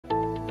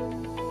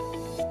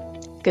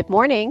Good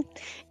morning.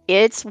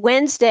 It's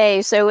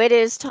Wednesday, so it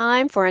is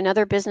time for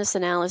another Business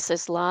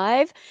Analysis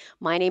Live.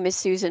 My name is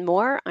Susan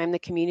Moore. I'm the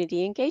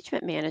Community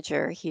Engagement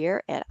Manager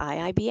here at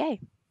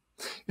IIBA.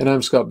 And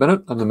I'm Scott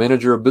Bennett. I'm the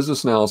Manager of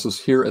Business Analysis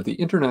here at the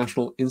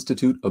International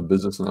Institute of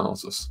Business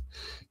Analysis.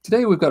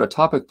 Today we've got a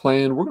topic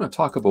planned. We're going to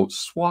talk about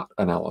SWOT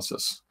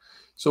analysis.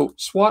 So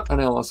SWOT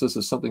analysis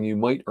is something you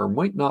might or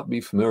might not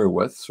be familiar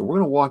with. So we're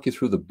going to walk you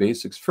through the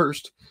basics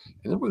first,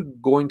 and then we're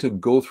going to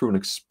go through an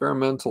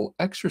experimental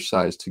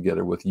exercise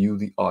together with you,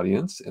 the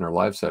audience, in our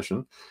live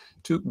session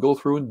to go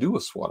through and do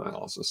a SWOT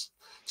analysis.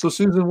 So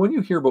Susan, when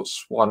you hear about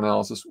SWOT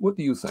analysis, what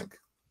do you think?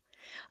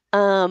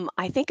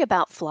 I think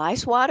about fly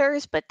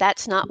swatters, but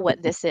that's not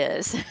what this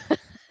is.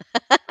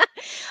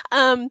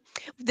 um,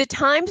 the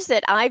times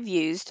that I've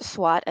used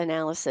SWOT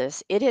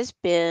analysis, it has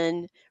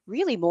been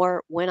really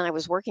more when I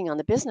was working on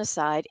the business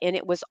side, and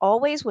it was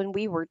always when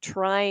we were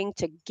trying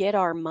to get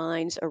our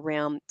minds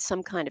around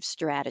some kind of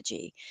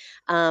strategy,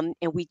 and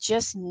we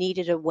just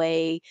needed a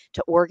way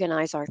to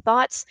organize our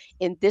thoughts,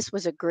 and this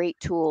was a great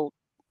tool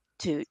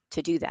to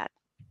do that.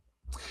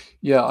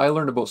 Yeah, I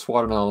learned about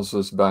SWOT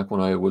analysis back when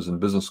I was in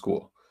business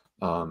school.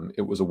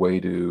 It was a way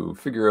to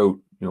figure out,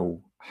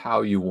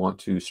 how you want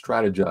to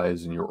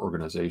strategize in your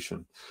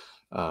organization.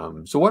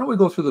 So why don't we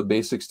go through the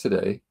basics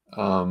today?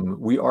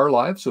 We are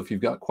live, so if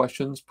you've got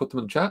questions, put them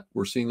in the chat.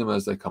 We're seeing them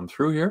as they come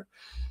through here.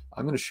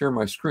 I'm going to share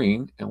my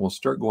screen, and we'll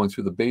start going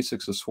through the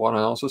basics of SWOT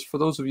analysis for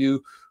those of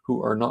you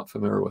who are not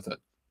familiar with it.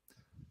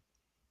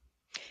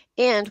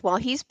 And while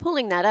he's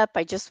pulling that up,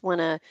 I just want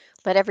to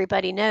let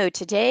everybody know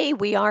today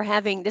we are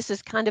having this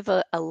is kind of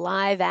a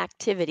live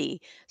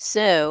activity.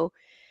 So,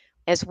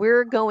 as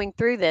we're going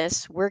through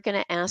this, we're going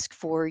to ask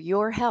for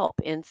your help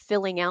in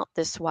filling out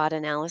this SWOT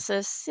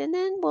analysis, and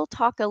then we'll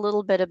talk a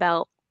little bit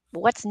about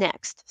what's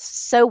next.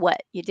 So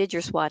what? You did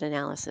your SWOT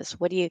analysis.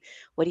 What do you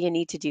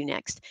need to do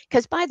next?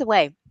 Because by the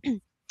way,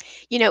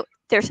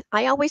 there's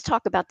I always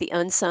talk about the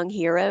unsung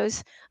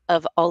heroes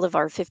of all of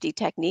our 50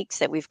 techniques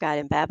that we've got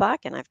in Babok,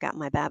 and I've got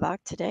my Babok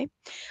today.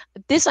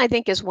 This, I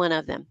think, is one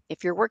of them.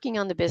 If you're working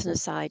on the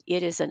business side,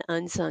 it is an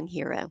unsung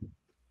hero.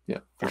 Yeah,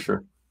 for That-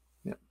 sure.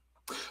 Yeah.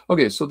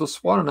 Okay, so the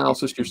SWOT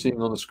analysis you're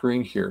seeing on the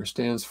screen here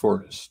stands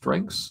for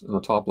strengths in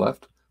the top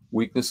left,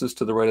 weaknesses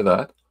to the right of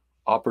that,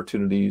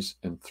 opportunities,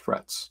 and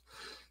threats.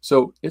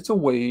 So it's a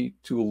way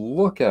to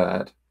look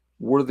at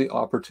what are the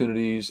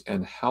opportunities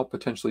and how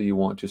potentially you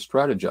want to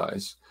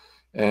strategize.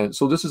 And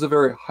so this is a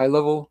very high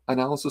level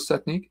analysis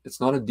technique. It's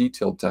not a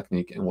detailed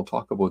technique, and we'll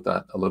talk about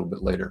that a little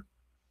bit later.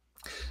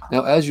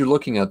 Now, as you're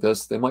looking at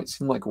this, they might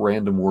seem like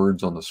random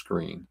words on the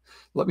screen.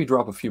 Let me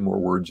drop a few more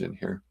words in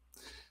here.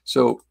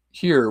 So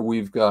here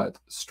we've got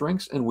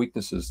strengths and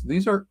weaknesses.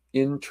 These are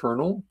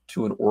internal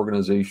to an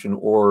organization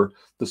or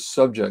the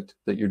subject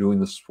that you're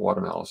doing the SWOT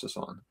analysis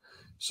on.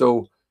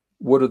 So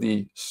what are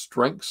the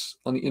strengths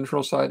on the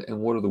internal side and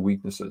what are the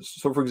weaknesses?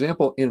 So for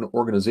example, in an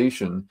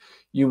organization,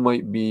 you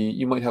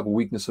might have a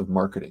weakness of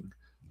marketing.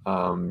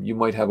 You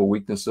might have a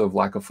weakness of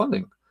lack of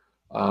funding.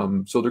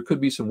 So there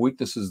could be some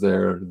weaknesses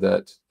there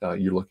that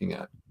you're looking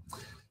at.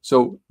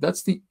 So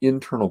that's the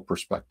internal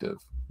perspective.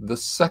 The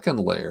second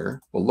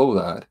layer below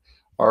that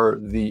are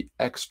the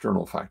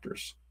external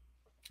factors.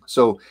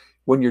 So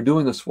when you're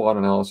doing a SWOT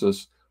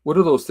analysis, what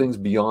are those things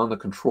beyond the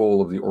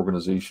control of the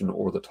organization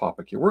or the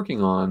topic you're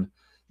working on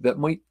that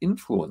might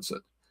influence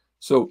it?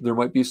 So there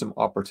might be some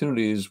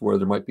opportunities where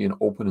there might be an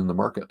open in the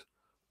market,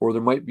 or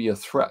there might be a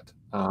threat.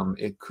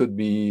 It could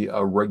be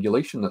a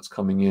regulation that's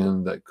coming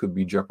in that could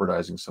be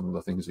jeopardizing some of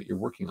the things that you're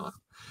working on.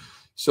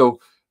 So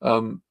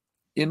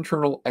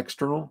internal,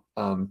 external,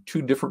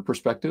 two different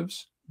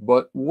perspectives.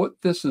 But what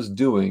this is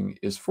doing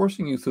is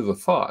forcing you through the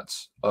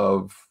thoughts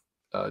of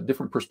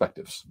different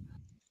perspectives.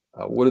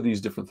 What are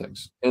these different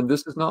things? And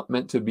this is not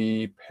meant to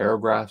be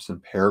paragraphs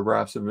and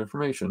paragraphs of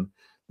information.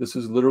 This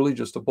is literally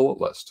just a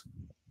bullet list.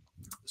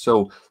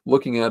 So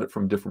looking at it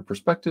from different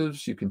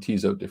perspectives, you can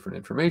tease out different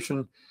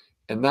information,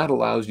 and that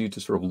allows you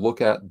to sort of look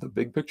at the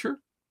big picture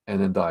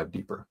and then dive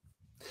deeper.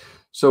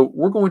 So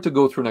we're going to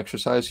go through an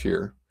exercise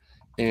here.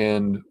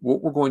 And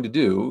what we're going to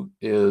do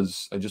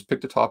is, I just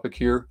picked a topic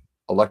here,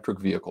 electric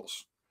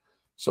vehicles.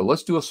 So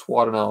let's do a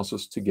SWOT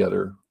analysis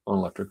together on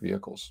electric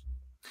vehicles.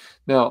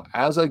 Now,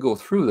 as I go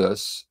through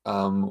this,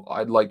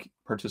 I'd like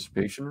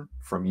participation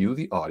from you,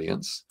 the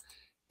audience.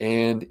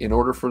 And in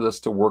order for this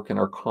to work in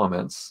our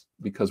comments,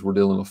 because we're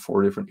dealing with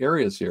 4 different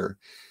areas here,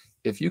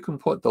 if you can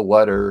put the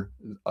letter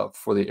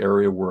for the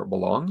area where it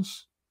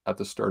belongs at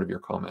the start of your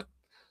comment.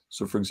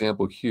 So for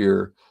example,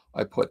 here,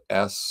 I put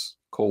S :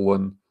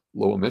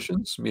 low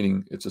emissions,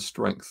 meaning it's a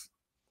strength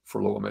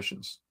for low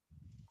emissions.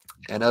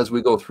 And as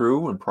we go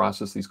through and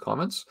process these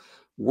comments,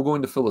 we're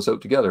going to fill this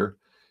out together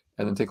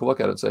and then take a look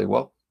at it and say,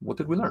 well, what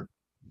did we learn?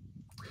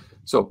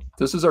 So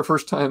this is our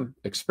first time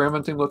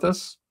experimenting with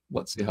this.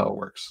 Let's see how it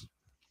works.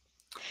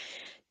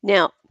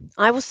 Now,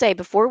 I will say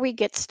before we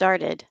get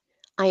started,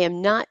 I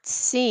am not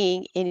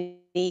seeing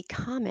any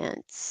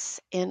comments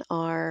in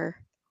our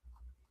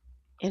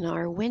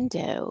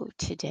window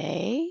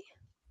today.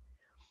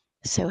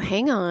 So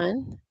hang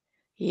on.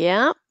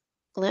 Yeah,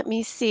 let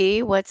me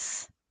see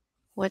what's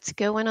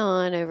going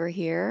on over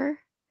here,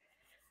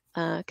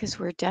 because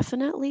we're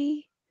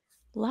definitely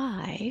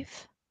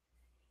live.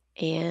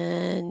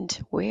 And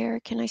where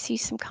can I see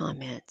some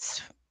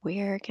comments?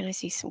 Where can I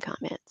see some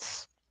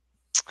comments?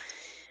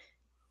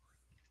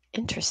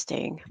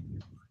 Interesting.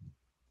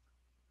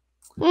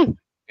 Hmm.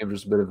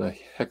 There's a bit of a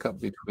hiccup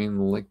between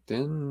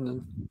LinkedIn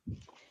and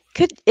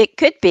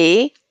Could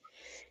be.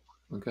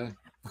 okay.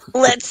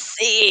 Let's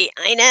see.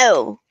 I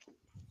know.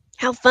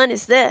 How fun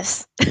is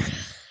this?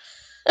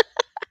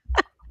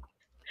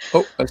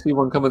 Oh, I see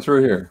one coming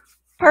through here.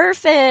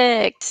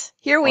 Perfect.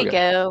 Here we Okay,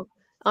 go.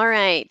 All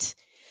right. great.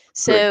 The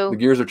So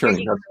gears are here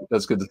turning. you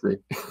That's good to see.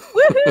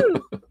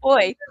 woohoo!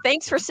 Boy,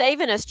 thanks for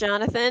saving us,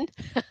 Jonathan.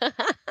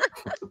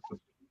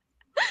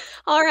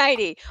 All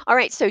righty. All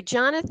right. So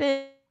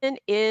Jonathan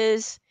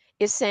is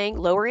saying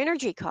lower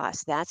energy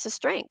costs. That's a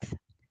strength.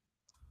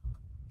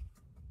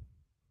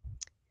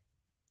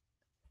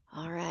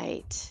 All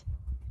right.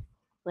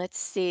 Let's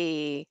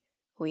see.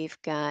 We've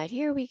got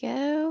here we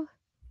go.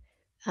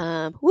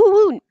 Woo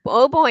woo.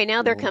 Oh boy,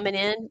 now they're Well, coming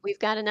in. We've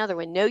got another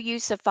one. No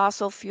use of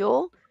fossil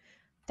fuel.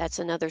 That's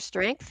another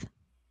strength.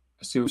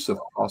 I see use of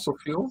fossil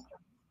fuel.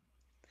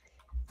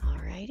 All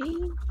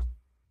righty.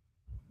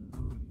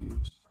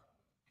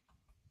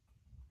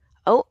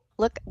 Oh,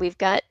 look, we've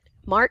got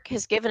Mark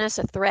has given us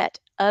a threat.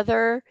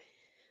 Other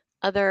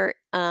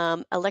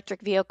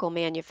electric vehicle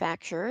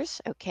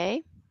manufacturers.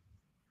 Okay.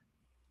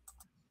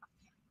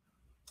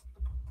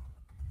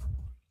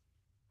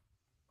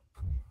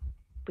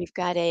 We've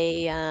got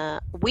a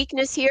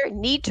weakness here.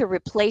 Need to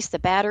replace the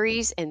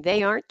batteries, and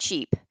they aren't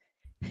cheap.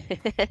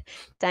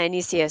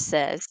 Dionysia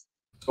says.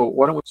 So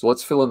why don't we? So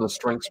let's fill in the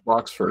strengths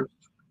box first,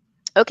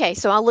 Okay,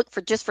 so I'll look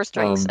for just for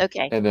strengths.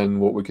 Okay. and then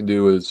what we can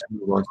do is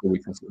move on to the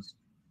weaknesses.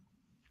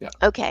 Yeah.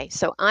 Okay.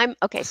 So I'm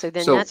okay. So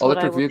then So that's what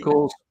I electric will do.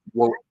 vehicles.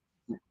 Well,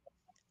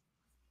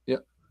 yeah.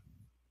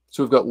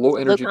 So we've got low Low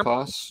energy comp.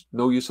 costs,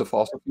 no use of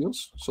fossil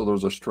fuels. So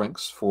those are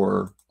strengths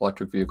for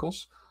electric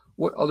vehicles.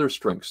 What other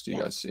strengths do you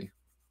Yeah. guys see?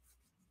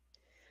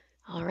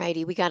 All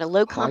righty. We got a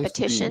low High speed.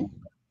 competition.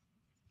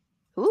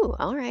 Ooh.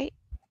 All right.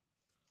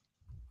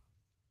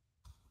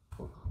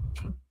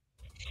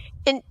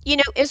 And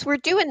as we're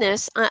doing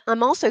this,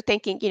 I'm also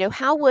thinking,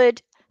 how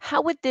would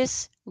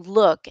this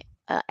look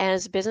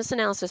as business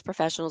analysis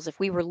professionals if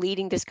we were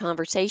leading this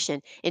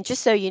conversation? And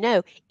just so you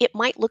know, it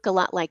might look a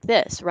lot like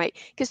this, right?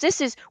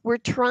 Because we're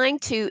trying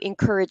to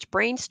encourage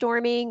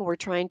brainstorming. We're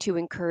trying to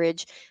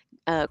encourage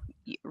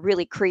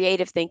really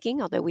creative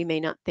thinking, although we may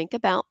not think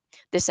about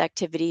this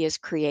activity as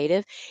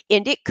creative,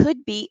 and it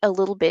could be a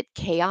little bit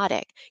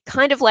chaotic,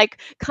 kind of like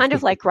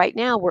right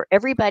now, where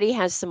everybody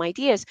has some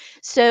ideas.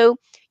 So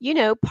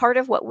part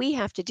of what we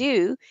have to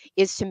do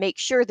is to make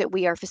sure that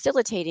we are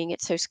facilitating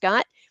it. So,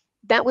 Scott,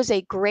 that was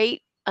a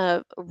great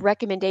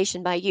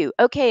recommendation by you.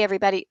 Okay,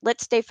 everybody,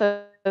 let's stay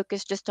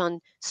focused just on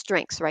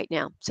strengths right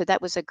now. So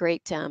that was a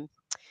great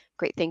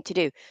thing to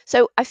do.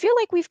 So I feel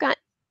like we've got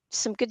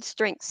some good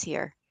strengths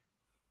here.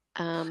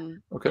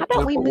 Okay, How I'm about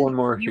going to we put move? one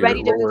more You here.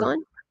 ready to move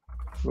on?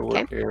 Lower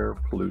Okay. air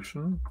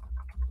pollution.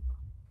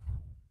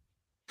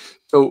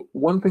 So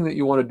one thing that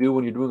you want to do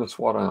when you're doing a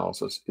SWOT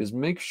analysis is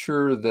make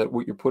sure that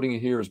what you're putting in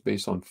here is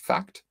based on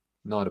fact,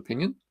 not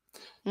opinion.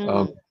 Um,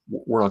 Mm-hmm.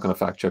 we're not going to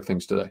fact check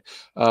things today.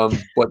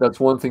 But that's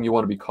one thing you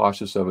want to be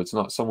cautious of. It's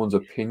not someone's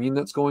opinion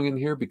that's going in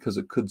here because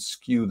it could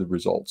skew the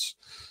results.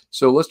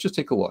 So let's just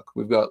take a look.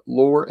 We've got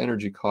lower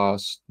energy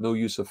costs, no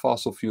use of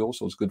fossil fuel,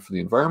 so it's good for the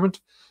environment,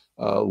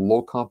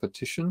 low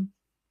competition,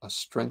 a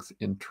strength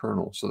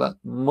internal. So that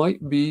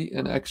might be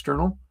an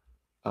external,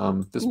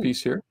 this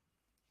piece here.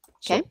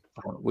 Okay.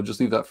 So we'll just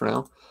leave that for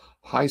now.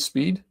 High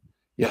speed,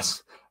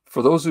 yes.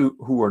 For those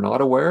who are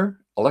not aware,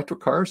 electric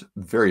cars,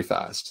 very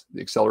fast.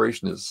 The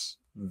acceleration is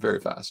very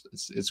fast.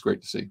 It's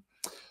great to see.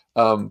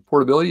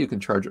 Portability, you can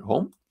charge at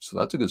home, so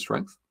that's a good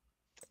strength.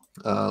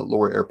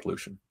 Lower air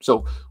pollution.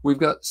 So we've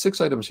got 6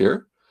 items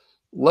here.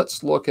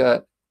 Let's look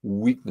at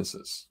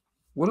weaknesses.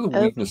 What are the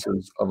Okay.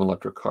 weaknesses of an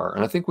electric car?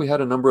 And I think we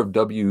had a number of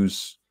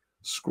W's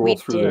scroll We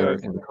through there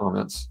did. in the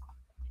comments.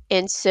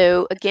 And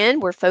so again,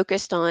 we're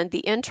focused on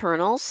the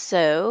internals.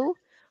 So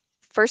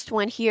first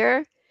one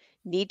here,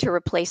 need to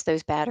replace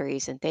those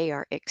batteries, and they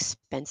are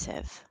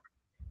expensive.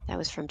 That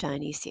was from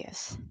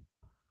Dionysius.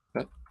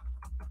 Okay.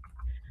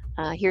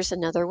 Here's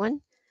another one.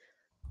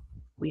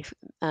 We've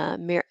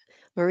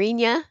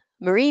Marina,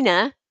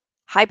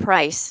 high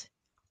price.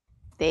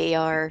 They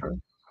are Okay.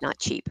 not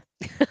cheap.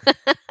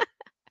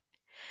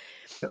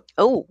 Yep.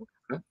 Oh,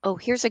 Okay. oh,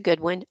 here's a good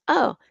one.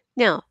 Oh,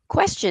 now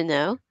question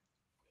though,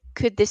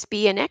 could this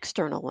be an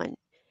external one?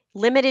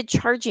 Limited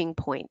charging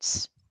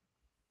points.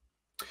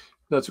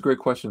 That's a great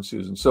question,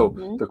 Susan. So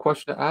Hmm. the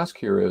question to ask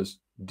here is,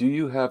 do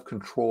you have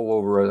control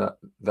over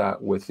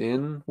that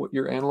within what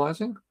you're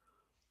analyzing,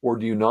 or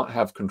do you not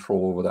have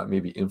control over that,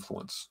 maybe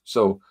influence?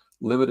 So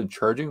limited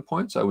charging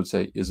points, I would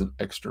say, is an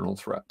external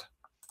threat.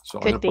 So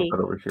I'm Could going to put be.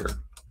 that over here.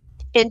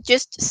 And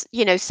just,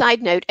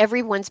 side note,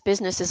 everyone's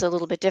business is a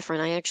little bit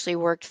different. I actually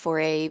worked for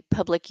a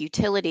public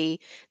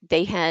utility.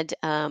 They had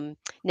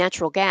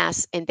natural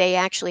gas, and they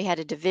actually had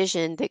a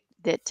division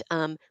that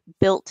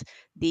built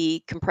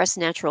the compressed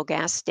natural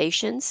gas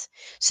stations.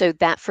 So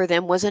that for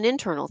them was an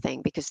internal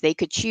thing because they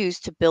could choose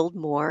to build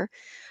more.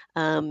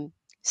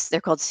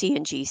 They're called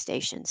CNG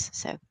stations.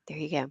 So there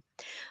you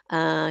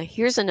go.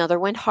 Here's another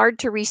one. Hard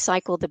to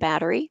recycle the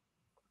battery.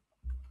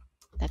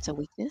 That's a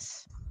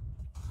weakness.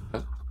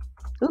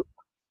 Oop,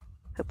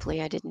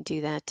 hopefully I didn't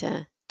do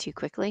that too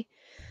quickly.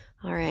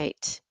 All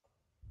right.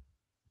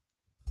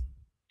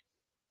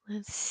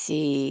 Let's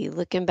see.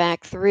 Looking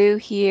back through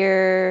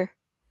here.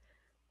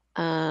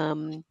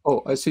 Um,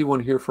 Oh, I see one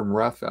here from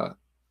Rafa.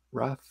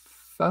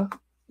 Rafa?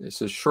 It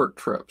says short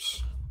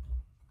trips.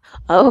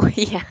 oh,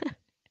 yeah.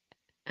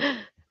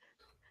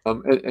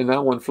 And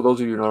that one, for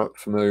those of you who are not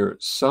familiar,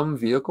 some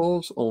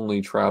vehicles only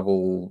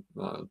travel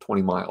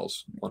 20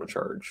 miles on a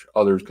charge.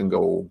 Others can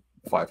go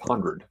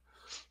 500.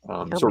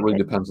 Oh, So it my really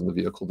goodness. depends on the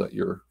vehicle that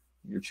you're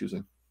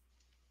choosing.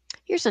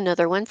 Here's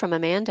another one from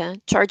Amanda.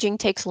 Charging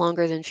takes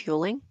longer than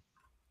fueling.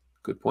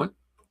 Good point.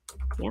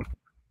 Yeah.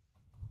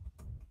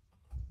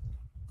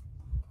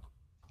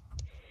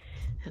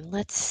 And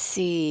let's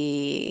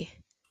see.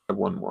 I have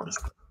one more.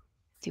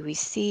 Do we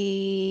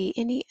see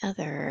any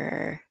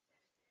other?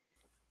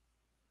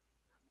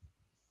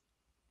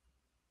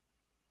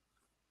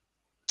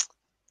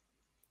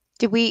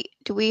 Do we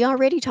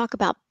already talk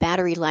about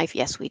battery life?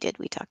 Yes, we did.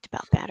 We talked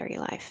about battery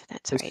life.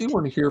 That's I see right.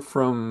 one here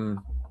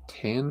from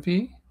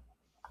Tanvi.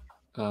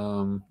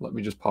 Let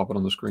me just pop it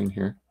on the screen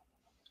here.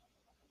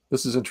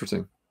 This is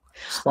interesting.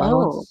 Oh,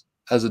 Silence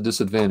as a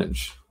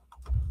disadvantage.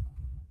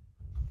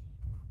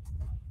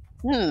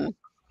 hmm.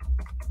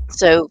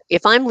 So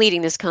if I'm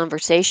leading this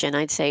conversation,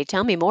 I'd say,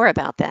 tell me more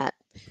about that.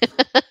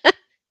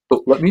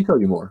 So let me tell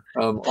you more.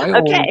 I own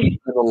Okay.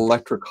 an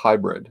electric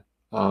hybrid.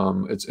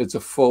 It's a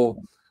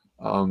full,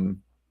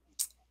 um,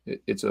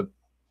 it's a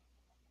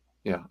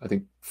yeah, I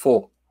think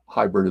full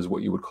hybrid is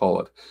what you would call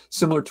it,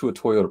 similar to a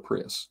Toyota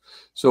Prius.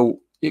 So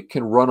it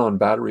can run on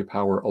battery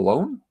power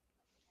alone,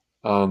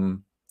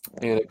 um,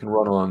 and it can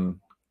run on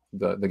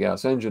the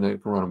gas engine. And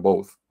it can run on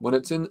both. When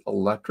it's in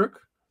electric,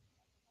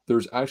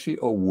 there's actually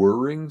a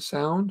whirring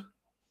sound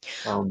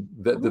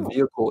that the Oh,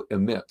 vehicle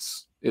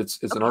emits.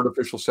 It's an okay.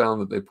 artificial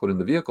sound that they put in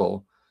the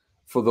vehicle.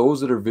 For those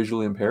that are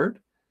visually impaired,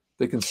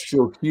 they can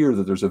still hear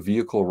that there's a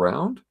vehicle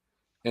around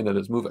and that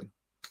it's moving.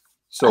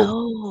 So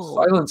Oh,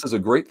 silence is a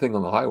great thing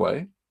on the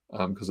highway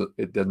because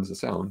it deadens the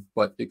sound,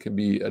 but it can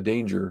be a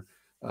danger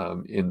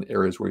in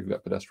areas where you've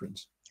got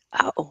pedestrians.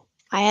 oh.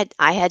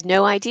 I had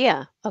no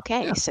idea.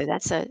 Okay, Yeah, so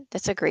that's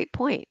a great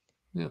point.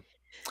 yeah.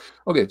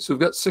 Okay, so we've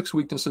got 6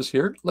 weaknesses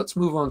here. Let's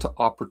move on to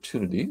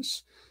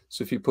opportunities.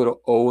 So if you put an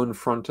O in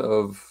front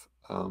of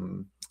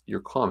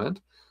your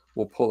comment,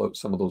 we'll pull out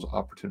some of those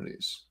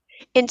opportunities.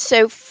 And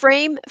so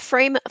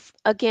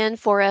again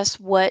for us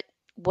what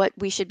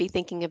we should be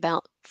thinking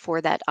about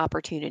for that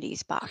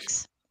opportunities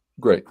box.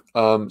 Great.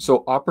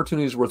 So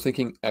opportunities, we're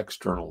thinking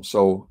external.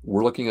 So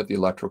we're looking at the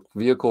electric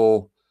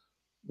vehicle.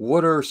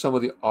 What are some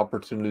of the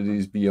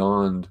opportunities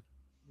beyond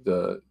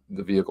the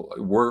vehicle?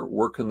 Like,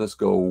 where can this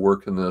go? Where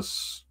can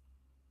this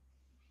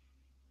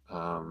I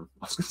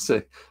was going to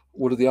say,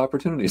 what are the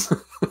opportunities?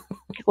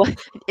 Well, um,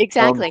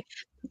 exactly.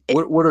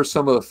 It, what are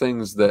some of the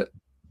things that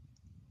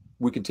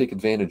we can take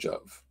advantage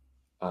of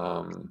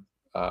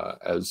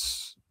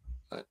as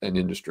an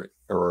industry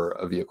or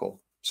a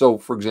vehicle? So,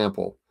 for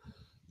example,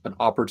 an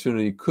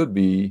opportunity could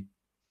be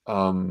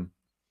um,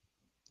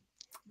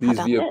 how these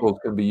about this? vehicles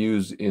can be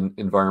used in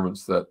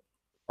environments that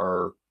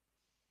are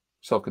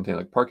self-contained,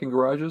 like parking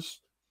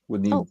garages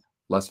would need Oh,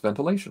 less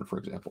ventilation, for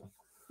example.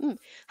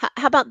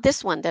 how about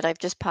this one that I've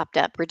just popped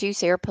up?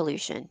 Reduce air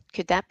pollution.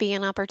 Could that be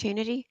an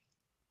opportunity?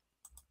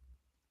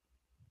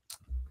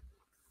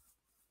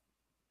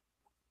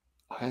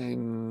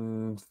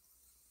 I'm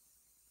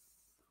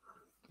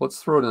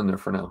Let's throw it in there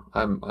for now.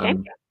 Okay.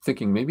 I'm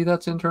thinking maybe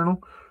that's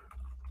internal.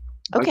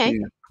 Might Okay.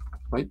 be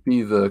might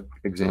be the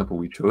example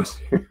we chose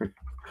here.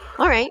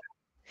 All right.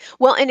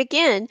 Well, and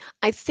again,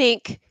 I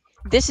think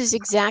this is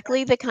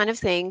exactly the kind of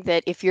thing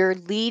that if you're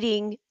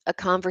leading a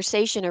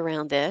conversation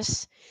around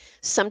this,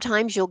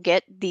 sometimes you'll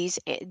get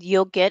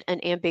an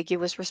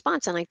ambiguous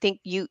response. And I think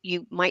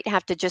you might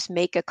have to just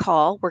make a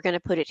call. We're going to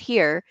put it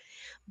here,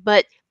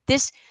 but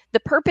this the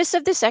purpose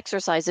of this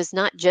exercise is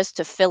not just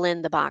to fill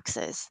in the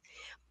boxes.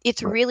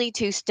 It's Right. really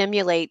to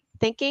stimulate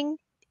thinking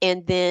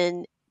and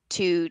then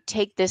to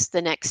take this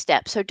the next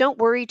step. So don't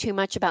worry too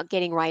much about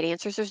getting right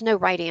answers. There's no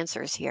right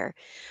answers here.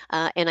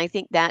 And I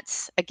think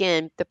that's,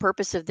 again, the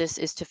purpose of this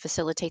is to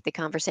facilitate the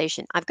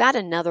conversation. I've got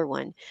another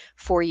one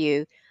for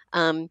you.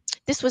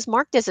 This was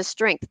marked as a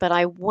strength, but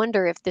I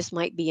wonder if this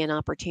might be an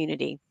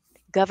opportunity.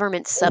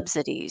 Government Oh,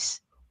 subsidies.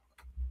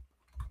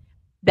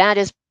 That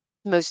is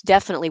most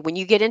definitely when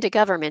you get into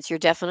governments, you're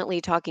definitely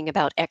talking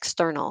about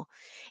external.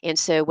 And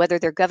so whether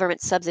they're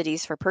government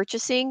subsidies for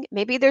purchasing,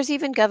 maybe there's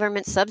even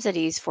government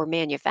subsidies for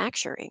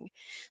manufacturing.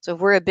 So if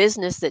we're a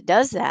business that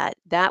does that,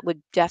 that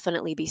would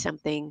definitely be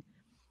something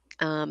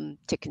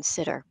to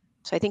consider.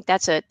 So I think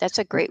that's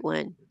a great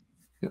one.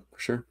 Yeah, for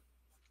sure.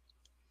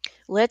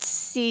 Let's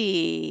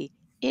see.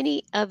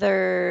 Any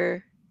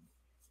other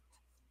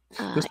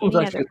This one's any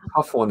other actually a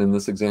tough one in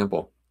this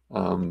example,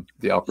 the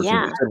yeah,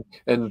 opportunities.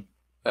 And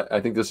I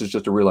think this is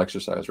just a real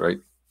exercise, right?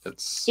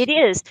 It's it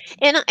is.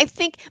 And I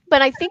think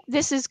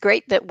this is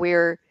great that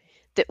we're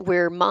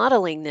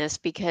modeling this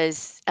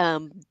because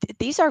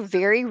these are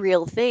very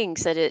real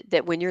things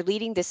that when you're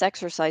leading this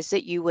exercise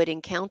that you would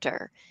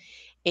encounter.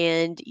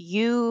 And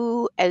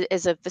you,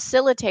 as a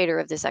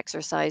facilitator of this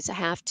exercise,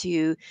 have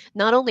to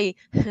not only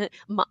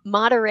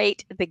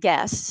moderate the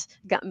guests,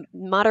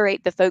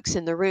 moderate the folks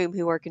in the room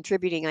who are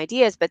contributing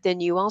ideas, but then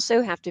you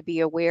also have to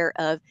be aware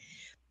of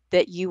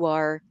that you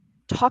are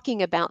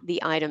talking about the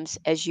items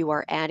as you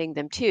are adding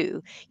them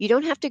to. You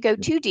don't have to go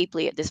too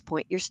deeply at this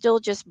point. You're still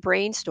just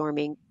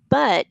brainstorming,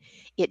 but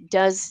it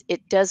does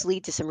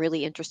lead to some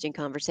really interesting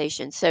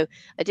conversations. So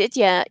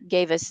Aditya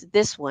gave us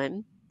this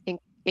one,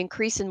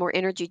 increase in more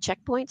energy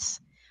checkpoints.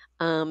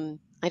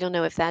 I don't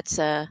know if that's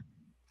a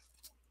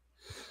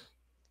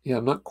Yeah,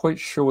 I'm not quite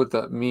sure what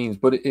that means,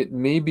 but it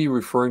may be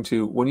referring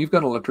to when you've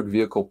got an electric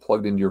vehicle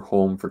plugged into your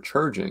home for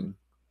charging,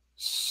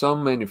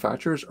 some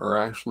manufacturers are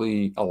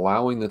actually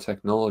allowing the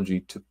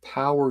technology to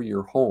power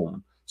your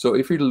home. So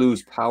if you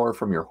lose power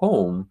from your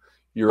home,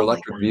 your oh my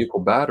electric gosh, vehicle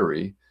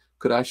battery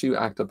could actually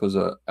act up as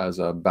a it's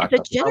a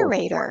backup power supply.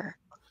 generator.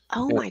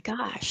 Oh Yeah, my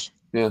gosh.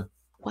 yeah.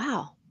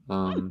 Wow.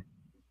 Um,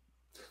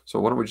 so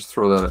why don't we just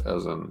throw that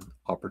as an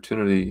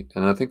opportunity,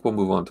 and I think we'll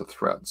move on to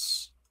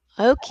threats.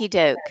 Okie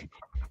doke.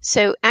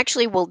 So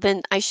actually, well,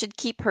 then I should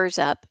keep hers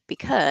up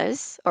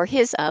because, or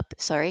his up,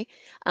 sorry.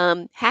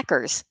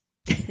 Hackers.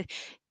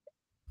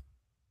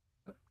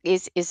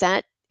 Is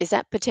that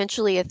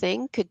potentially a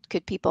thing?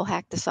 Could people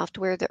hack the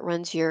software that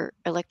runs your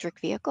electric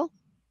vehicle?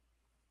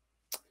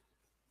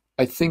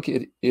 I think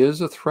it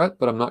is a threat,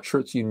 but I'm not sure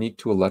it's unique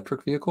to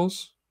electric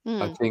vehicles.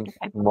 I Hmm. think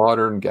Okay.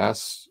 modern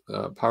gas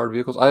powered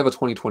vehicles. I have a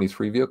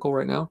 2023 vehicle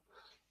right now.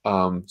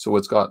 So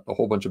it's got a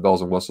whole bunch of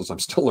bells and whistles. I'm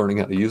still learning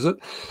how to use it.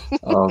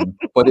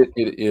 But it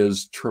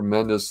is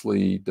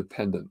tremendously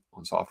dependent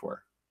on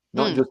software,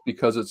 not Hmm. just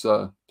because it's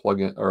a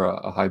plug-in or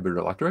a hybrid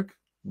electric,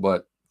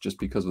 but just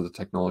because of the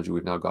technology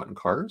we've now got in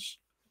cars.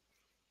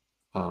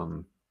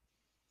 Um,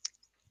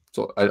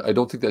 so I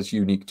don't think that's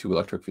unique to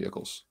electric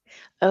vehicles.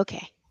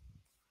 Okay.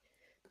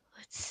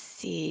 Let's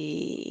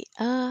see.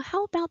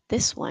 How about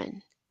this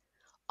one?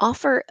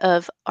 Offer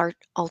of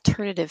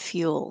alternative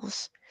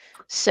fuels.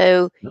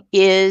 So Yep.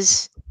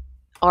 is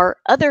are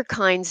other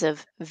kinds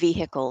of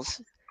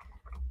vehicles,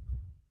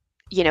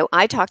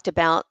 I talked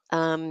about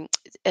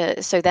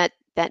so that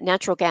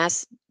natural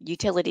gas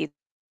utility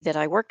that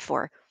I worked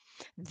for,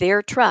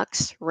 their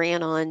trucks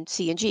ran on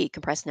CNG,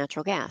 compressed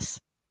natural gas,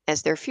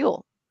 as their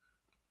fuel.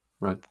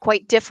 Right.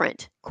 Quite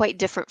different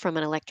from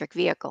an electric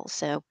vehicle.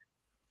 So,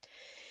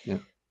 Yeah.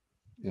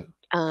 Yeah.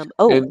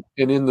 oh, And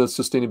in the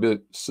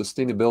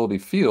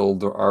sustainability field,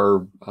 there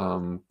are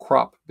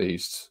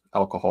crop-based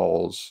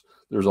alcohols.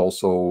 There's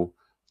also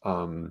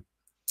um,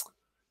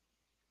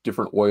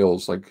 different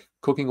oils, like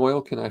cooking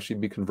oil can actually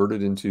be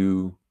converted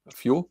into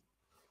fuel.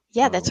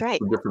 yeah, that's right.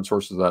 So different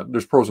sources of that.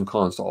 There's pros and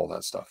cons to all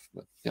that stuff.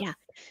 But yeah. Yeah,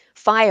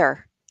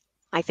 fire,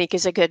 I think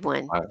is a good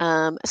one.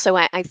 I, So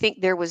I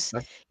think there was, I,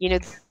 you know,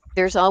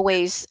 there's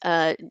always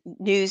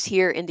news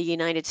here in the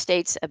United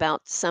States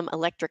about some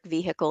electric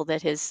vehicle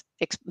that has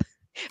oh,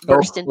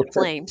 burst into okay.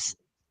 flames.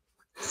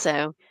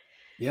 So,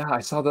 Yeah, I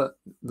saw that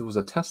there was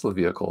a Tesla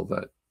vehicle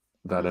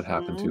that had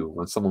happened mhm. to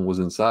when someone was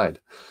inside.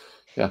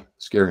 Yeah,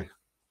 scary.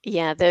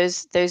 Yeah,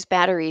 those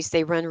batteries,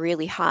 they run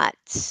really hot.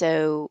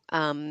 So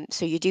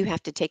you do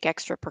have to take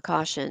extra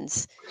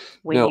precautions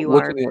when Now, you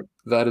are. looking at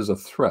that as a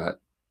threat,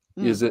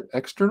 Mm, is it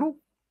external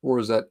or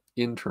is that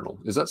internal?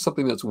 Is that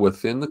something that's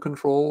within the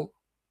control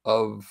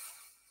of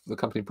the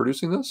company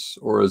producing this,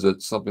 or is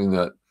it something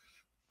that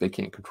they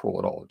can't control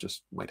at all? It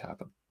just might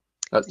happen.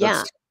 yeah,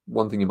 That's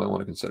one thing you might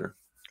want to consider.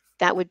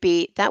 that would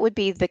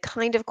be the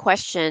kind of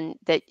question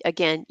that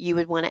again you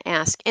would want to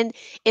ask. And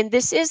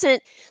this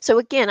isn't, so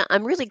again,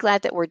 I'm really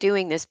glad that we're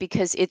doing this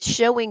because it's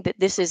showing that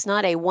this is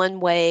not a one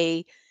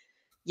way,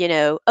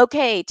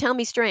 okay, tell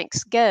me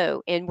strengths,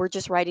 go, and we're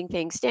just writing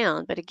things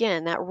down. But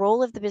again, that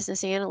role of the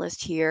business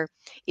analyst here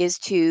is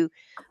to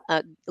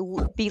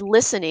be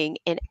listening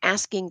and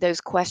asking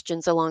those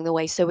questions along the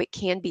way so it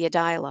can be a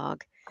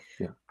dialogue.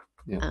 Yeah,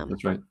 yeah, Um,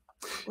 that's right.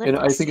 And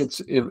I think let's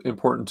it's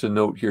important to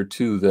note here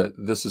too that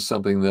this is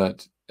something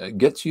that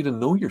gets you to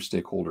know your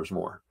stakeholders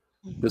more.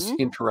 This mhm.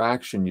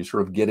 interaction, you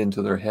sort of get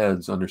into their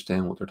heads,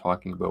 understand what they're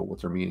talking about, what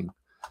they're meaning.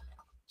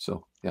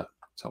 So yeah,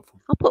 it's helpful.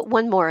 I'll put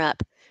one more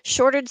up.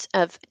 Shortage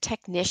of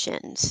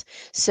technicians.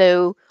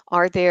 So,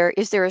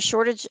 is there a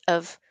shortage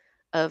of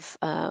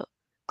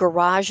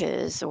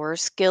garages or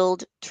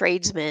skilled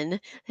tradesmen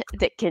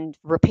that can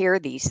repair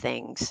these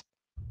things?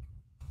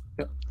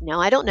 Yeah, Now,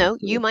 I don't know.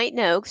 You absolutely. might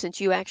know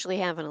since you actually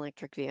have an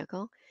electric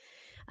vehicle.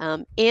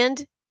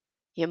 And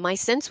my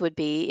sense would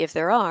be if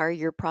there are,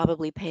 you're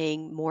probably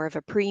paying more of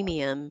a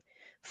premium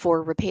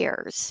for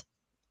repairs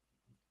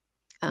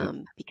Yeah.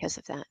 because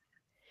of that.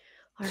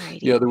 All Yeah,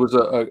 righty. there was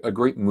a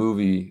great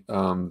movie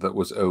that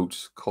was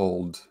out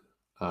called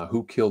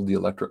Who Killed the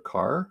Electric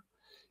Car?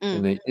 And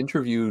Mm. they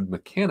interviewed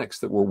mechanics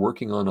that were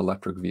working on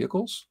electric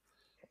vehicles.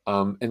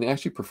 And they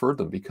actually preferred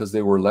them because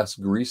they were less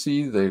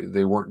greasy.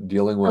 They weren't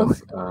dealing Oh,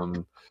 with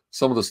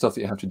some of the stuff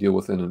that you have to deal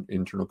with in an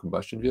internal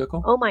combustion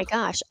vehicle. oh my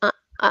gosh.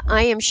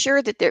 I am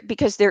sure that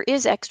because there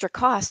is extra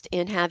cost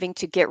in having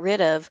to get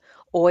rid of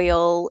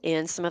oil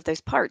and some of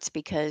those parts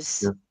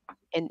because, Yeah,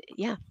 and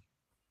yeah.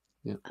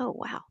 yeah. Oh,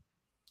 wow.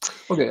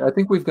 Okay, I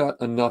think we've got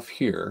enough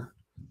here.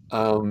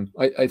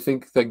 I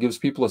think that gives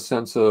people a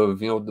sense of,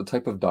 the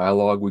type of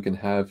dialogue we can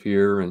have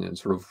here and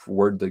sort of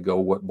where they go,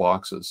 what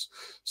boxes.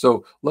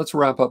 So let's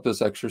wrap up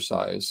this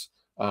exercise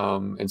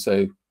and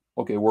say,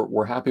 okay,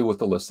 we're happy with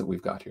the list that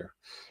we've got here.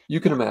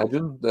 You can Yeah.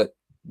 imagine that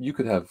you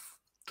could have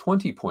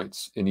 20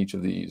 points in each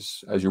of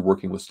these as you're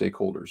working with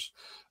stakeholders.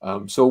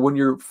 So when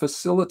you're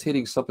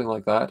facilitating something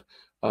like that,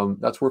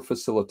 that's where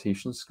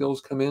facilitation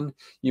skills come in.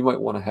 You might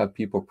want to have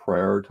people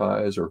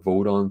prioritize or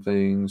vote on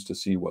things to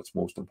see what's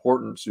most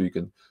important so you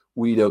can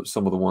weed out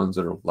some of the ones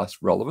that are less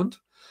relevant.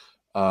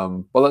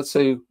 But let's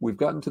say we've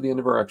gotten to the end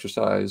of our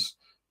exercise.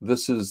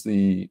 This is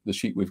the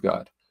sheet we've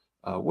got.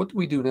 What do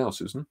we do now,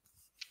 Susan?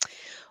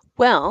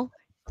 Well,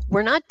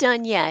 we're not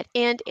done yet.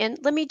 And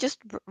let me just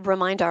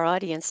remind our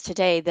audience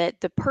today that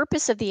the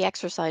purpose of the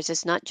exercise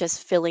is not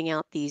just filling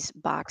out these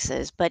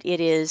boxes, but it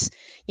is,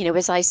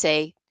 as I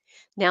say,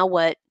 now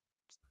what?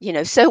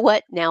 So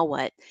what? Now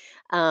what?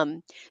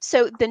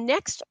 So the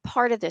next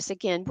part of this,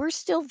 again, we're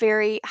still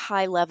very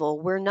high level.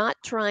 We're not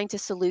trying to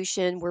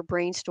solution, we're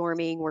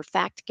brainstorming, we're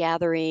fact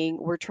gathering,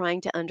 we're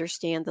trying to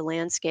understand the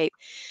landscape.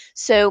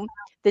 So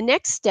the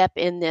next step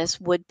in this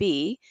would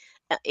be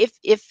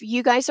if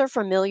you guys are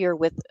familiar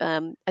with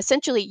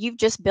essentially you've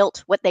just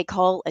built what they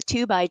call a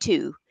 2 by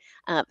 2.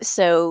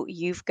 So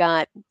you've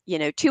got,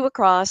 two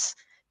across,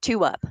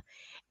 two up.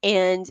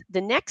 And the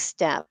next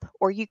step,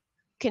 or you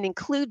can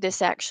include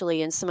this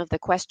actually in some of the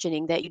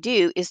questioning that you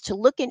do, is to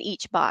look in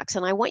each box.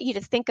 And I want you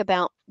to think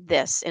about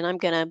this.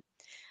 And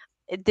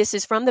this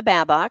is from the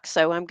Babok.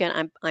 So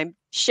I'm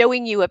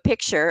showing you a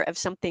picture of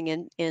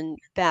something in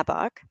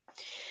Babok.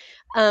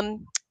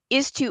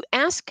 Is to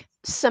ask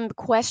some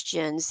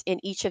questions in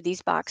each of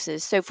these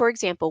boxes. So for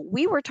example,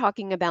 we were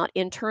talking about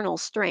internal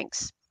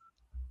strengths.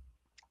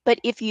 But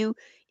if you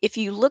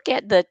look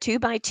at the 2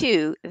 by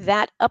 2,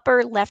 that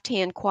upper left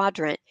hand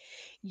quadrant,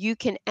 you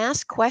can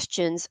ask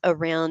questions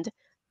around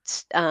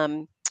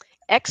um,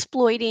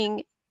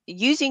 exploiting,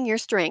 using your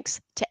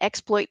strengths to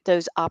exploit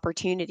those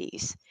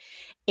opportunities.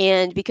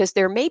 And because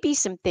there may be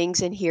some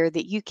things in here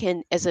that you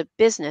can, as a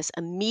business,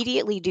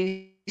 immediately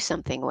do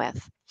something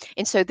with.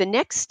 And so the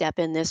next step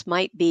in this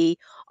might be,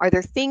 are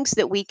there things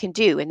that we can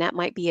do? And that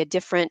might be a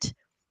different,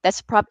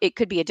 it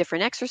could be a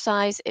different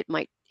exercise.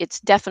 It's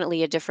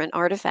definitely a different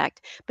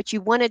artifact, but you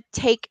want to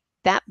take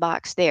that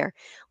box there.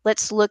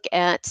 Let's look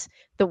at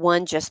the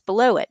one just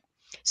below it.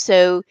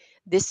 So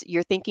this,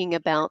 you're thinking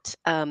about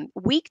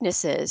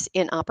weaknesses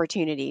in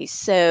opportunities.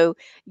 So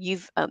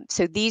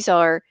so these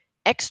are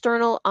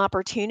external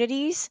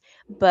opportunities,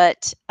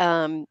 but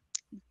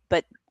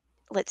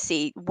let's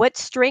see, what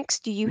strengths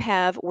do you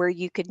have where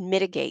you could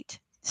mitigate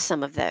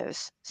some of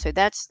those? So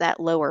that's that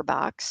lower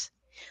box.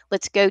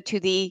 Let's go to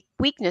the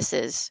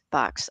weaknesses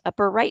box,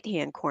 upper right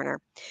hand corner.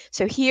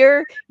 So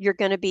here you're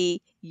going to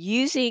be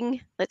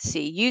using, let's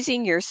see,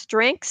 using your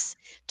strengths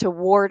to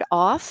ward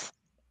off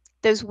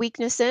those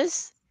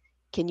weaknesses.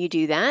 Can you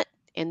do that?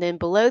 And then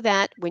below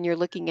that, when you're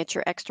looking at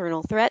your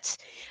external threats,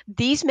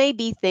 these may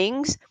be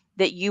things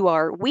that you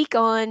are weak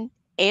on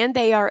and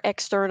they are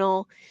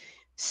external.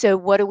 So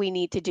what do we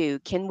need to do?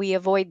 Can we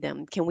avoid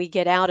them? Can we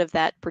get out of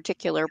that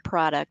particular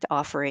product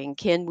offering?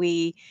 Can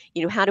we,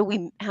 how do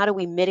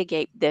we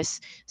mitigate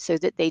this so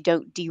that they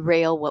don't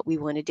derail what we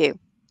want to do?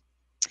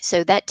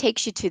 So that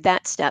takes you to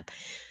that step.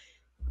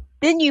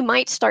 Then you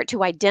might start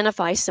to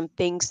identify some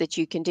things that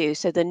you can do.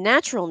 So the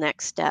natural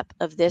next step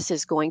of this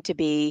is going to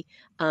be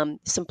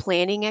some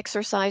planning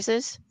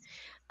exercises,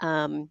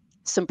 some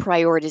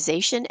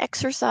prioritization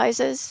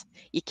exercises.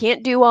 You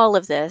can't do all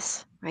of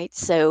this, right?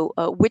 So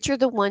which are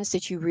the ones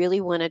that you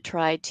really want to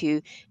try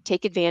to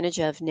take advantage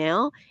of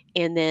now?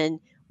 And then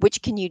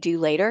which can you do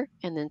later?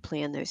 And then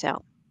plan those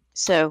out.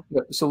 So,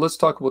 Yeah, so let's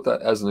talk about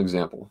that as an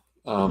example.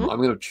 mhm. I'm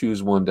going to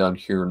choose one down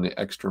here in the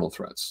external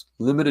threats,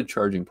 limited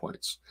charging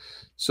points.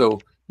 So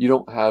you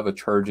don't have a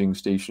charging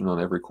station on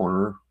every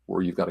corner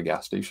where you've got a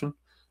gas station,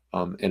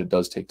 and it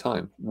does take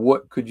time.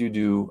 What could you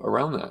do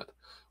around that?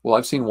 Well,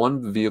 I've seen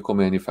one vehicle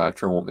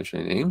manufacturer, I won't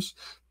mention any names,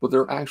 but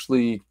they're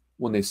actually,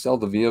 when they sell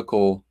the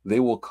vehicle, they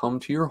will come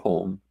to your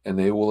home and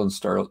they will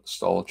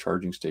install a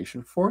charging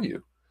station for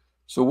you.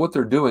 So what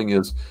they're doing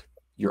is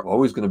you're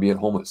always going to be at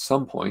home at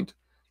some point.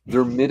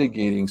 They're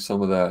mitigating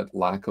some of that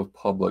lack of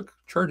public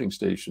charging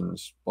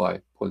stations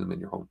by putting them in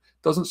your home.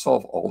 Doesn't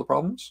solve all the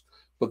problems,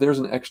 but there's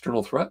an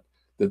external threat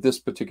that this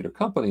particular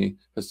company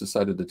has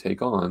decided to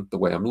take on, the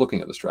way I'm looking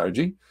at the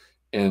strategy,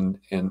 and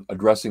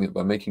addressing it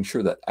by making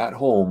sure that at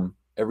home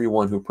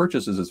everyone who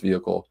purchases this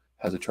vehicle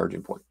has a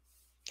charging point.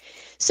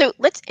 So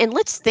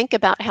let's think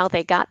about how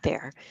they got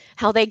there,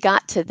 how they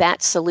got to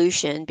that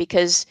solution,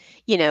 because,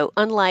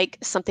 unlike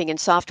something in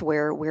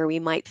software where we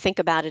might think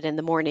about it in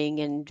the morning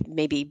and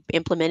maybe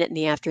implement it in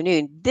the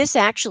afternoon, this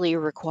actually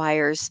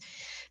requires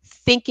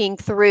thinking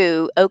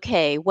through,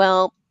 okay,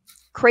 well,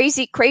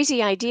 crazy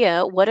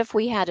idea. What if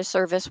we had a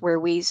service where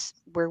we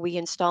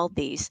installed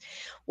these?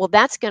 Well,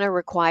 that's going to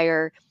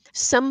require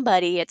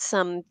somebody at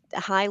some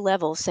high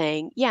level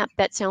saying, yeah,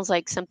 that sounds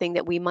like something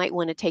that we might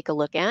want to take a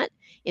look at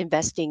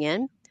investing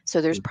in. So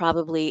there's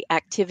probably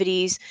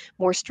activities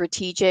more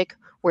strategic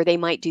where they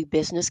might do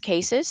business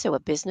cases. So a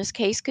business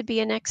case could be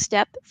a next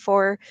step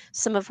for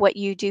some of what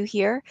you do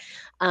here.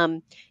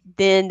 Um,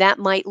 then that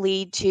might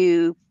lead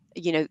to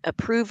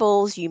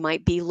approvals. You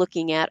might be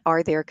looking at,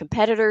 are there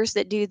competitors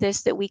that do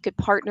this that we could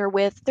partner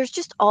with? There's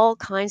just all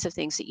kinds of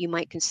things that you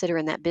might consider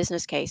in that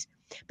business case.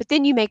 But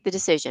then you make the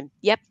decision,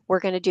 yep, we're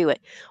going to do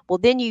it. Well,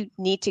 then you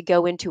need to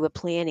go into a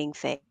planning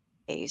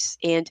phase.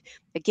 And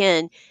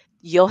again,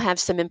 you'll have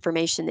some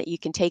information that you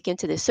can take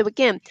into this. So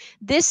again,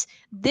 this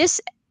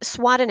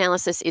SWOT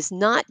analysis is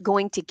not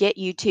going to get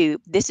you to,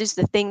 this is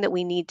the thing that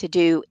we need to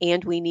do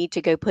and we need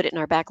to go put it in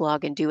our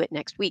backlog and do it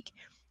next week.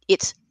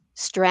 It's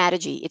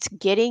strategy. It's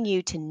getting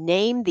you to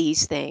name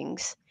these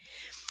things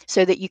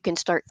so that you can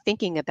start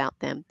thinking about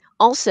them.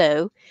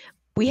 Also,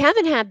 we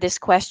haven't had this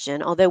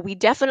question, although we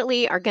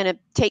definitely are going to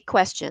take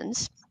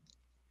questions.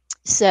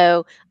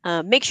 So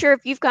make sure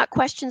if you've got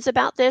questions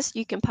about this,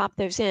 you can pop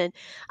those in.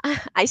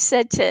 I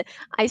said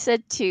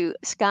to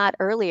Scott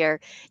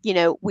earlier,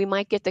 we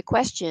might get the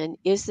question,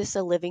 is this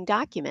a living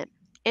document?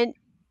 And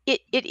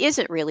it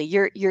isn't really.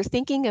 You're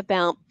thinking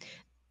about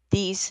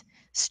these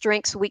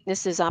strengths,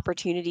 weaknesses,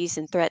 opportunities,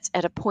 and threats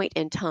at a point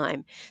in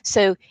time.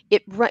 So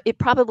it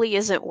probably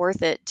isn't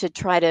worth it to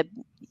try to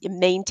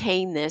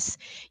maintain this.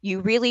 You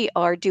really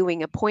are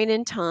doing a point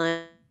in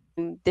time.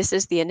 This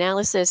is the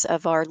analysis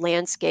of our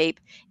landscape,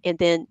 and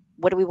then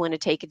what do we want to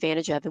take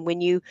advantage of? And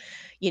when you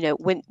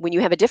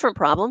have a different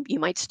problem, you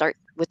might start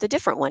with a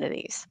different one of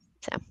these.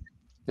 So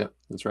Yeah,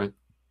 that's right.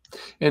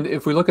 And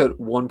if we look at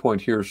one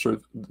point here, sort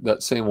of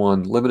that same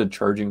one, limited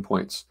charging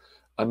points,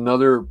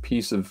 another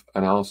piece of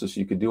analysis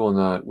you could do on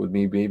that would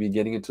be maybe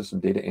getting into some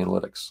data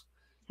analytics.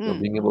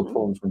 Being able to mm-hmm.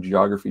 pull in some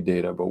geography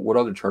data about what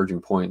other charging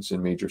points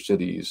in major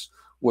cities,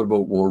 what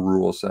about more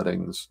rural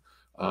settings.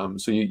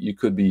 So you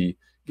could be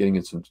getting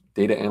in some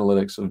data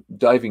analytics and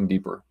diving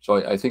deeper.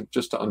 So I think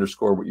just to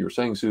underscore what you were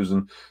saying,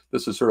 Susan,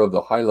 this is sort of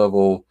the high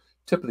level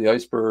tip of the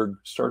iceberg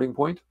starting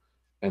point.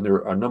 And there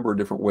are a number of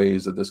different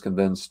ways that this can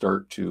then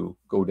start to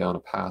go down a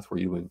path where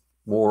you doing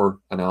more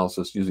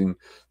analysis using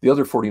the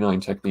other 49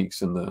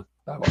 techniques in the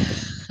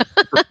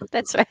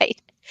That's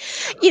right.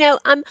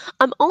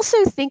 I'm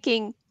also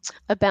thinking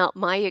about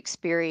my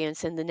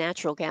experience in the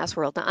natural gas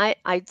world. Now,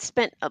 I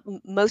spent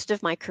most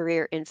of my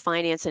career in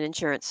finance and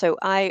insurance, so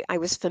I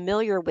was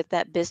familiar with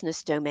that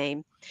business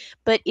domain.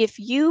 But if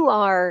you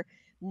are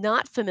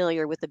not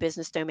familiar with the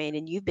business domain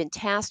and you've been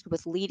tasked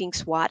with leading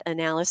SWOT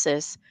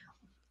analysis,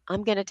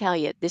 I'm going to tell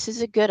you, this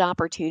is a good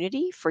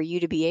opportunity for you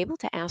to be able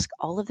to ask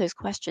all of those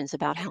questions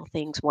about how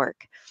things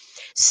work.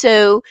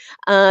 So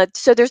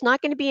there's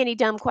not going to be any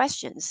dumb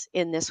questions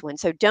in this one.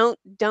 So don't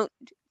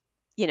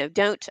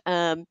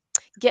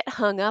get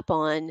hung up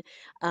on,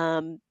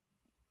 um,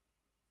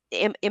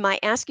 am I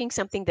asking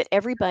something that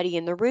everybody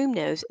in the room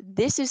knows?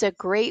 This is a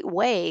great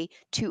way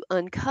to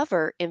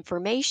uncover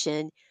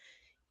information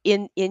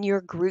in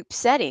your group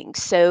setting.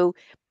 So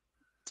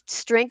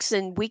strengths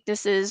and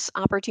weaknesses,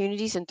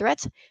 opportunities and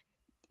threats,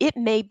 it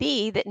may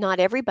be that not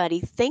everybody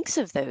thinks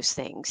of those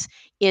things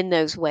in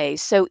those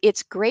ways. So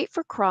it's great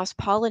for cross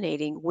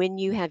pollinating when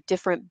you have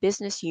different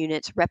business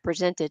units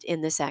represented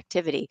in this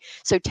activity.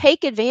 So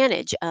take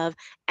advantage of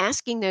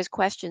asking those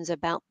questions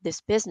about this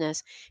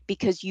business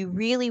because you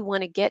really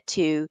want to get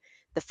to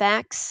the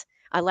facts.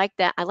 I like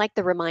that. I like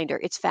the reminder.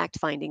 It's fact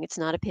finding. It's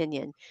not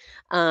opinion.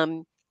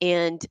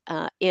 And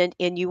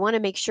you want to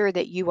make sure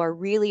that you are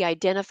really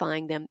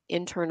identifying them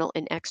internal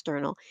and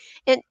external.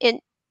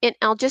 And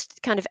I'll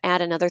just kind of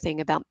add another thing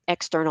about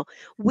external.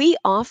 We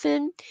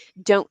often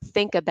don't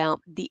think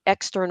about the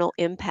external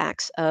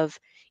impacts of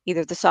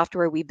either the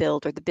software we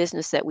build or the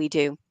business that we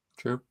do,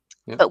 True.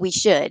 Yeah. but we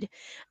should,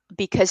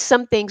 because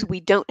some things we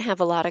don't have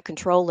a lot of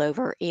control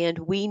over, and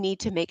we need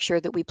to make sure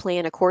that we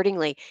plan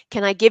accordingly.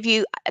 Can I give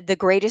you the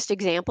greatest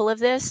example of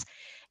this?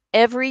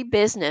 Every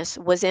business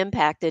was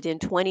impacted in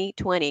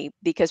 2020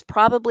 because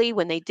probably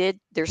when they did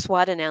their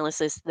SWOT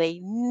analysis,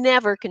 they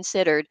never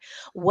considered,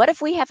 what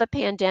if we have a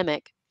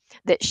pandemic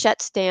that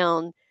shuts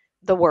down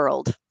the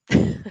world?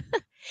 That's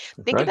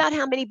Think right. about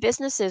how many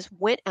businesses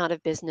went out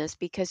of business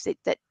because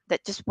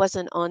that just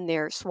wasn't on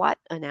their SWOT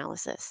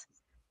analysis.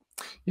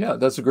 Yeah,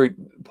 that's a great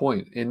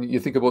point. And you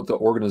think about the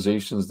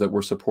organizations that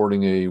were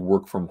supporting a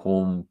work from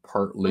home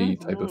partly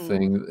type of Hmm.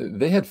 thing,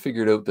 they had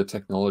figured out the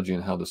technology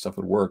and how this stuff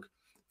would work.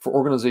 For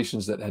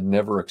organizations that had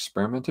never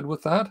experimented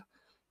with that,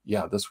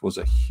 yeah, this was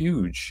a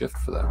huge shift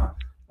for them.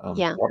 A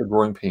Yeah. lot of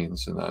growing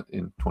pains in that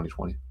in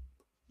 2020.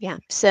 Yeah.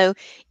 So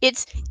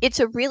it's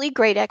a really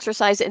great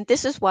exercise, and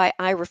this is why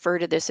I refer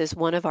to this as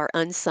one of our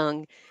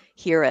unsung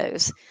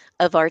heroes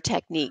of our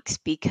techniques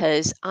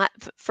because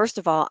first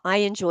of all, I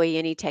enjoy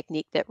any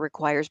technique that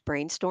requires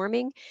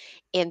brainstorming,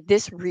 and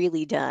this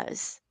really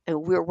does.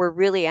 And we're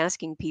really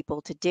asking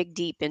people to dig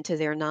deep into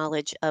their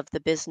knowledge of the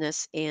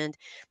business and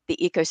the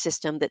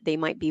ecosystem that they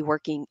might be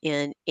working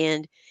in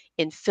and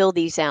fill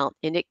these out.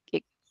 And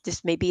it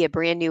this may be a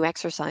brand new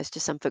exercise to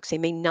some folks. They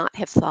may not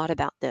have thought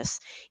about this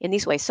in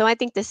these ways. So I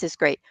think this is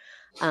great.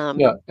 Yeah, Um,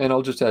 and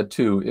I'll just add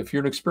too, if you're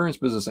an experienced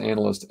business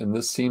analyst and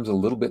this seems a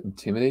little bit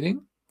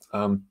intimidating,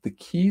 the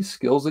key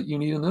skills that you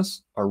need in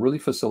this are really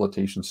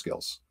facilitation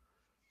skills.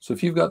 So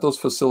if you've got those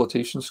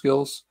facilitation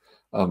skills,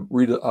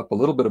 read up a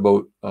little bit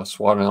about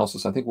SWOT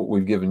analysis. I think what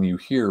we've given you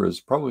here is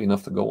probably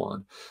enough to go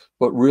on.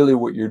 But really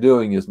what you're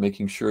doing is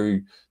making sure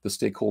the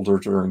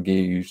stakeholders are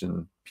engaged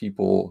and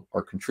people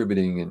are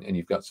contributing and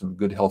you've got some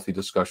good, healthy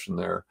discussion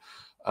there.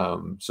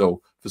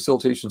 So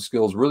facilitation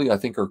skills really, I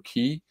think, are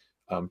key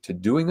to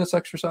doing this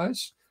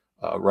exercise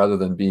rather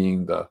than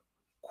being the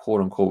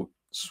quote unquote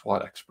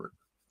SWOT expert.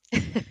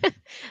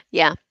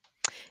 yeah,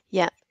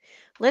 yeah.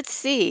 Let's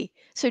see.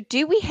 So,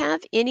 do we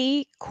have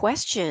any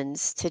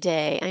questions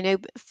today? I know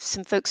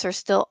some folks are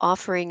still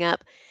offering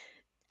up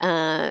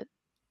uh,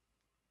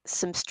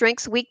 some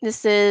strengths,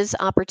 weaknesses,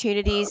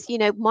 opportunities.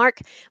 Mark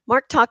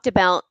talked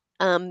about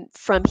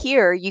from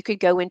here you could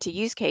go into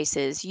use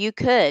cases. You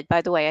could,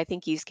 by the way, I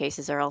think use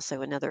cases are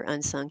also another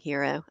unsung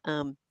hero,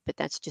 but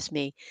that's just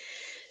me.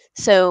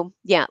 So,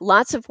 yeah,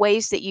 lots of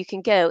ways that you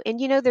can go. And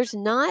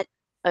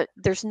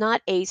there's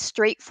not a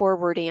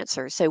straightforward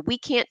answer. So we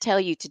can't tell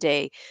you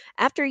today,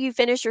 after you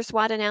finish your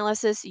SWOT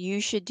analysis, you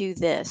should do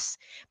this.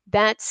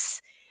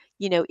 That's,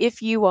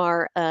 if you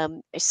are a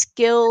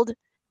skilled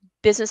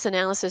business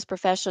analysis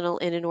professional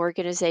in an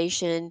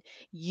organization,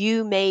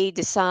 you may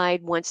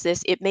decide once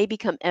it may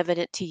become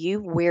evident to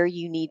you where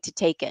you need to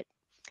take it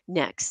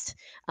next,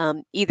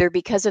 either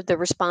because of the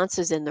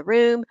responses in the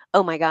room.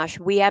 Oh my gosh,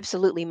 we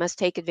absolutely must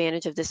take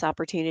advantage of this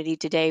opportunity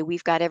today.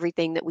 We've got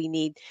everything that we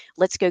need.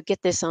 Let's go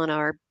get this on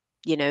our,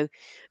 you know,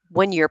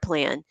 1 year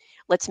plan.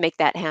 Let's make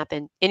that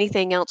happen.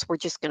 Anything else, we're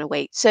just going to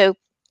wait. So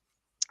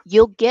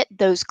you'll get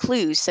those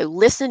clues. So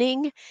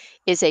listening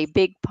is a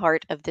big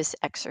part of this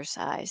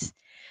exercise.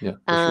 Yeah,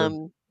 for sure.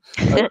 Um,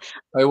 I,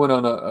 I went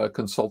on a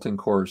consulting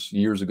course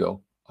years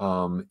ago.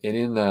 And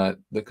in that,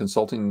 the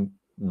consulting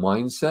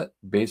mindset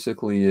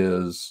basically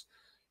is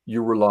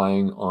you're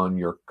relying on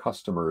your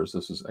customers.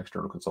 This is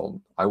external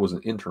consultant. I was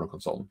an internal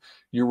consultant.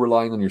 You're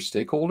relying on your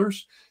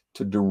stakeholders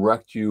to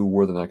direct you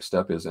where the next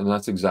step is. And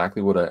that's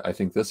exactly what I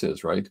think this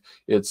is, right?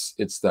 It's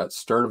that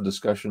start of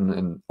discussion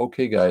and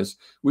okay, guys,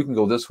 we can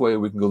go this way,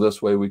 we can go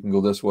this way, we can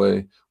go this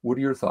way. What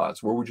are your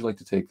thoughts? Where would you like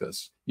to take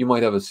this? You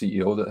might have a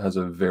CEO that has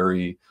a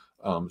very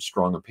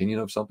strong opinion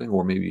of something,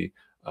 or maybe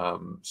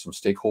some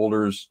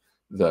stakeholders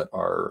that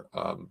are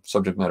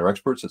subject matter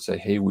experts that say,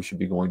 hey, we should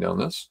be going down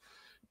this.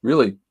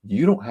 Really,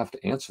 you don't have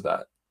to answer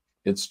that.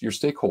 It's your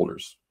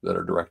stakeholders that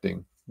are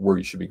directing where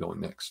you should be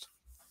going next.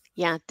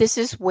 Yeah, this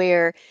is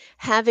where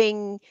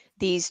having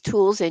these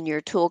tools in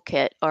your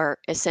toolkit are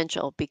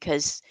essential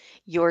because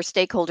your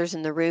stakeholders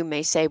in the room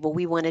may say, "Well,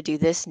 we want to do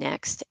this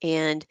next."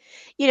 And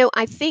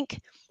I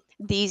think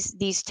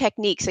these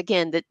techniques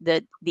again,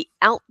 the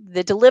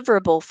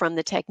deliverable from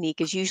the technique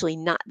is usually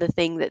not the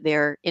thing that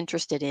they're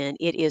interested in.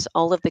 It is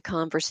all of the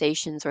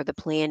conversations or the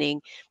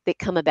planning that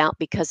come about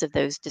because of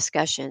those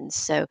discussions.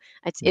 So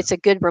Yeah. it's a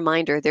good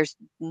reminder. There's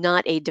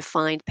not a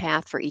defined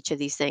path for each of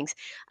these things.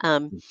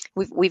 Um,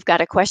 we've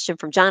got a question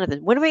from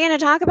Jonathan. When are we going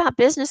to talk about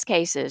business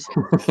cases?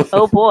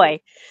 Oh boy.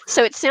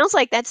 So it sounds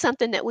like that's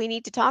something that we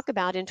need to talk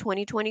about in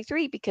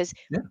 2023 because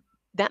Yeah.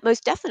 that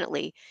most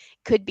definitely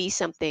could be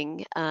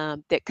something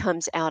that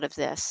comes out of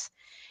this.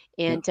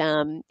 Yeah.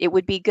 And it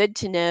would be good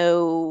to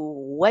know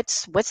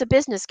what's a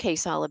business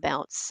case all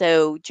about.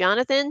 So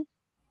Jonathan,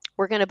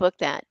 we're going to book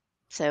that.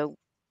 So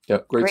Yeah.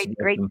 Great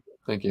great, suggestion.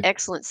 Thank you.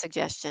 excellent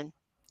suggestion.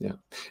 Yeah.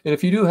 And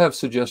if you do have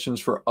suggestions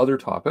for other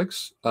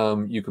topics,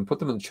 you can put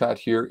them in the chat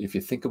here. If you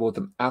think about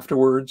them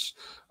afterwards,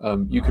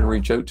 you can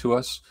reach out to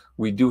us.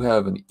 We do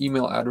have an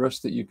email address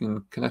that you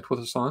can connect with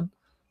us on.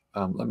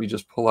 Let me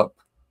just pull up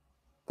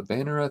the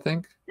banner, I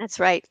think. That's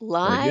right. There you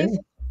Live go.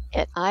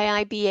 at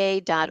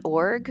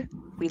iiba.org.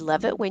 We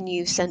love it when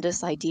you send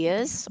us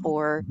ideas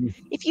or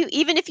if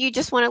you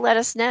just want to let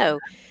us know,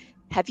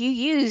 have you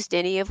used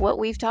any of what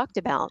we've talked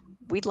about?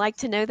 We'd like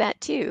to know that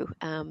too,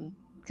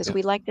 because Yeah.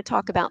 we like to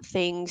talk about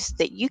things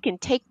that you can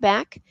take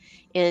back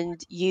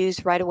and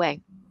use right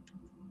away.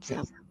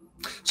 Yeah. So,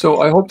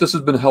 So I hope this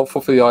has been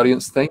helpful for the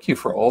audience. Thank you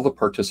for all the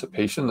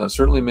participation. That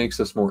certainly makes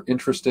this more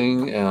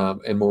interesting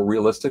and more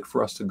realistic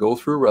for us to go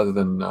through rather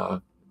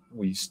than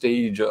we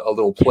stage a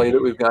little play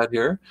that we've got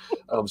here.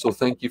 So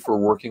thank you for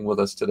working with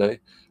us today.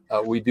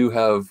 We do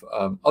have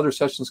other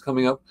sessions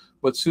coming up,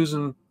 but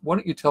Susan, why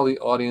don't you tell the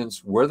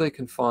audience where they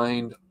can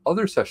find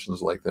other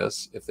sessions like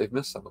this if they've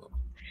missed some of them?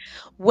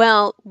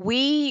 Well,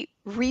 we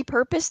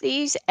repurpose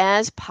these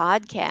as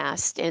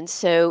podcasts. And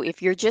so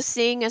if you're just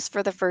seeing us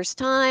for the first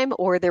time,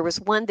 or there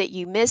was one that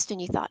you missed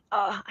and you thought,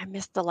 oh, I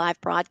missed the live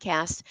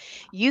broadcast,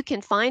 you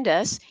can find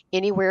us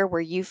anywhere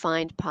where you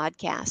find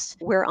podcasts.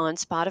 We're on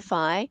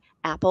Spotify,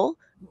 Apple,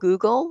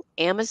 Google,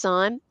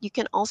 Amazon. You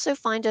can also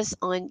find us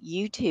on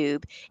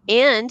YouTube,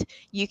 and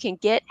you can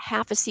get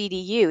half a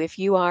CDU. If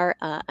you are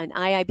an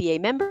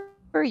IIBA member,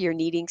 you're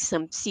needing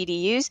some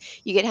CDUs,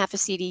 you get half a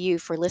CDU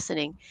for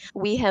listening.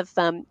 We have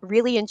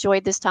really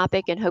enjoyed this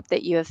topic and hope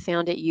that you have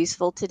found it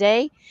useful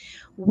today.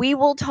 We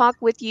will talk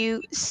with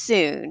you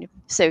soon.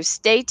 So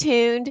stay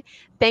tuned.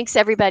 Thanks,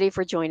 everybody,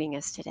 for joining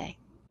us today.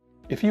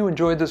 If you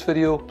enjoyed this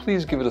video,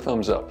 please give it a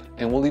thumbs up,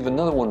 and we'll leave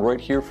another one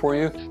right here for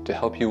you to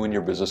help you in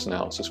your business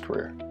analysis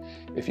career.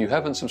 If you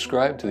haven't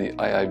subscribed to the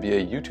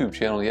IIBA YouTube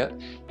channel yet,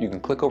 you can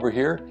click over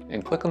here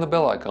and click on the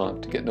bell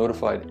icon to get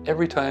notified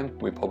every time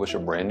we publish a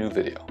brand new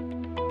video.